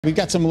We've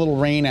got some little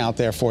rain out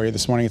there for you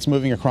this morning. It's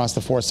moving across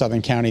the 4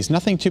 southern counties.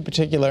 Nothing too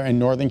particular in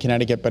northern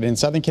Connecticut, but in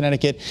southern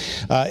Connecticut,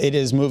 it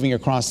is moving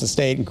across the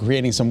state and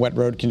creating some wet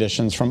road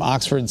conditions from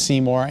Oxford,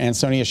 Seymour,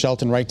 Ansonia,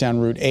 Shelton, right down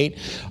Route 8,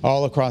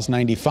 all across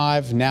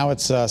 95. Now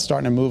it's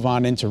starting to move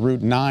on into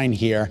Route 9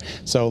 here.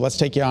 So let's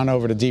take you on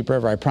over to Deep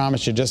River. I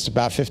promised you just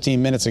about 15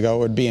 minutes ago it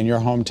would be in your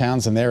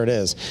hometowns, and there it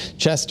is.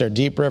 Chester,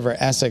 Deep River,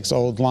 Essex,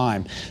 Old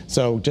Lyme.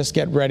 So just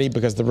get ready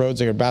because the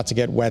roads are about to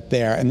get wet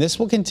there. And this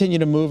will continue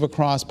to move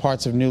across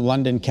parts of New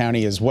London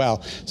County as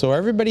well. So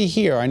everybody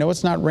here, I know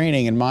it's not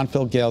raining in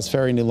Montville, Gales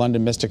Ferry, New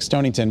London, Mystic,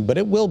 Stonington, but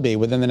it will be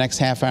within the next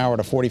half hour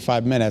to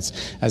 45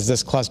 minutes as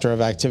this cluster of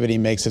activity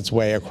makes its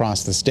way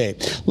across the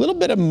state. A little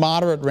bit of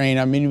moderate rain.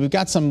 I mean, we've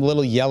got some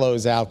little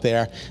yellows out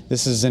there.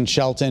 This is in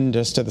Shelton,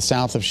 just to the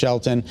south of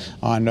Shelton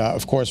on,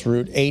 of course,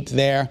 Route 8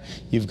 there.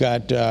 You've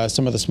got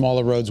some of the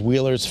smaller roads,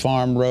 Wheelers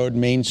Farm Road,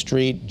 Main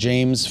Street,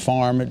 James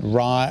Farm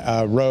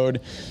Road.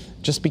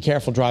 Just be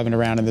careful driving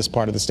around in this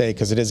part of the state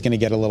because it is going to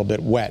get a little bit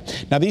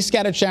wet. Now, these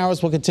scattered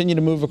showers will continue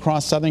to move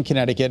across southern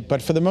Connecticut,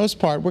 but for the most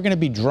part, we're going to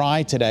be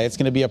dry today. It's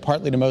going to be a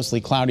partly to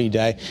mostly cloudy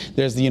day.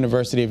 There's the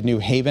University of New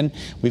Haven.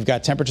 We've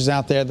got temperatures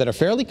out there that are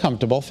fairly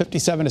comfortable.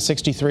 57 to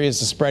 63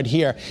 is the spread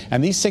here,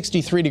 and these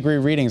 63-degree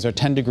readings are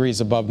 10 degrees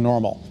above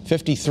normal.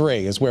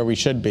 53 is where we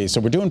should be, so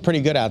we're doing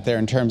pretty good out there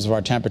in terms of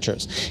our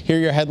temperatures. Here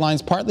are your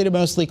headlines. Partly to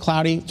mostly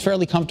cloudy. It's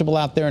fairly comfortable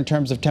out there in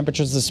terms of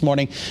temperatures this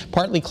morning.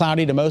 Partly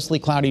cloudy to mostly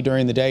cloudy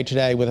during the day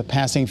today with a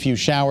passing few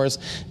showers.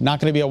 Not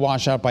going to be a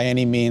washout by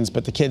any means,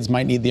 but the kids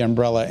might need the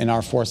umbrella in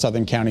our 4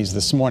 southern counties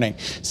this morning.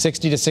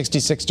 60 to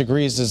 66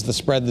 degrees is the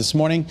spread this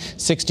morning.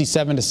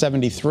 67 to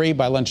 73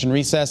 by lunch and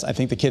recess. I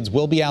think the kids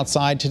will be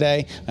outside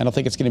today. I don't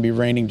think it's going to be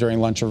raining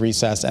during lunch or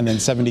recess. And then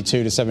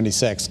 72 to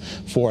 76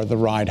 for the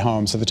ride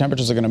home. So the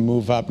temperatures are going to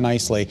move up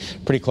nicely,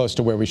 pretty close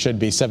to where we should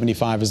be.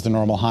 75 is the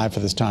normal high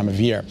for this time of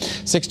year.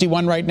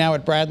 61 right now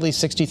at Bradley,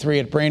 63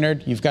 at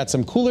Brainerd. You've got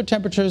some cooler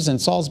temperatures in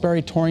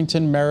Salisbury,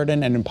 Torrington,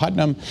 Meriden, and in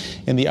Putnam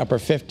in the upper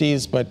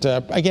 50s, but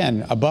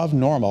again, above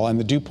normal, and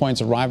the dew points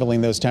are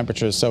rivaling those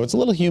temperatures. So it's a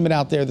little humid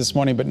out there this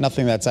morning, but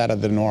nothing that's out of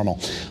the normal.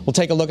 We'll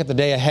take a look at the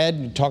day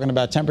ahead, talking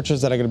about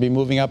temperatures that are going to be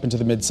moving up into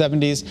the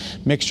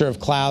mid-70s, mixture of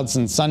clouds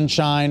and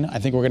sunshine. I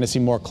think we're going to see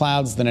more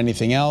clouds than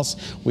anything else.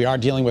 We are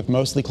dealing with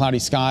mostly cloudy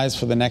skies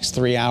for the next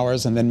 3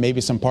 hours, and then maybe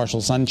some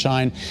partial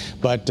sunshine.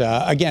 But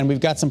again,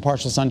 we've got some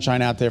partial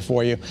sunshine out there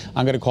for you.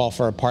 I'm going to call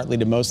for a partly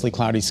to mostly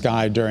cloudy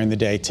sky during the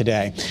day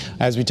today.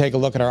 As we take a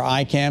look at our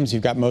iCams,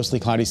 you've got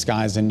mostly cloudy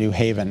skies in New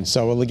Haven.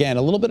 So again,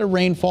 a little bit of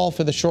rainfall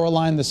for the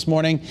shoreline this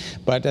morning,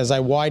 but as I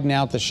widen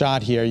out the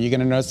shot here, you're going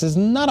to notice there's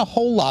not a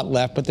whole lot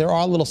left, but there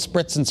are little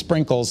spritz and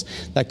sprinkles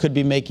that could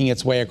be making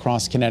its way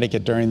across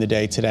Connecticut during the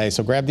day today.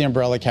 So grab the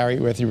umbrella, carry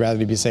it with you, rather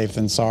to be safe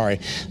than sorry.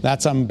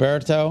 That's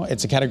Humberto.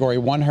 It's a Category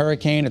 1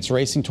 hurricane. It's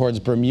racing towards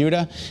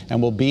Bermuda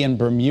and will be in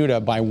Bermuda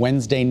by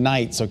Wednesday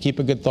night. So keep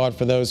a good thought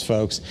for those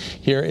folks.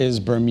 Here is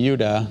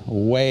Bermuda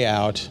way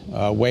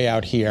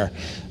out here.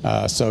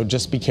 So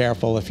just be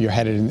careful if you're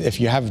headed in, if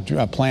you have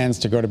plans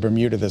to go to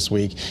Bermuda this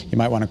week, you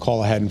might want to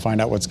call ahead and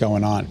find out what's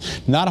going on.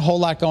 Not a whole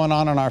lot going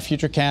on our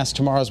Futurecast.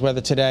 Tomorrow's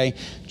weather today,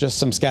 just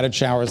some scattered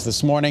showers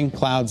this morning,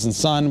 clouds and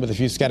sun with a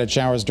few scattered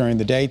showers during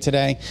the day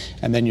today.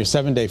 And then your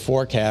 7-day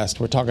forecast,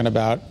 we're talking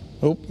about,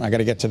 I got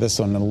to get to this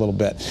one in a little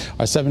bit.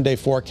 Our 7-day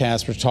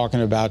forecast, we're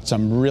talking about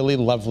some really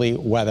lovely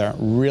weather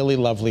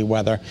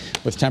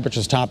with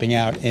temperatures topping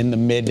out in the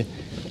mid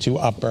to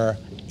upper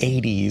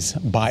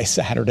 80s by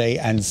Saturday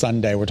and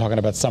Sunday. We're talking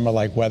about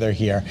summer-like weather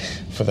here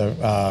for the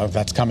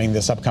that's coming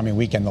this upcoming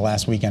weekend, the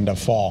last weekend of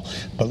fall.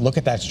 But look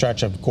at that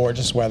stretch of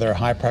gorgeous weather,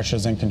 high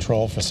pressures in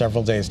control for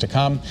several days to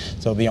come.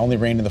 So the only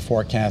rain in the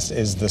forecast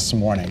is this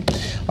morning.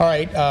 All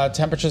right,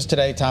 temperatures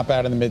today top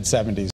out in the mid-70s.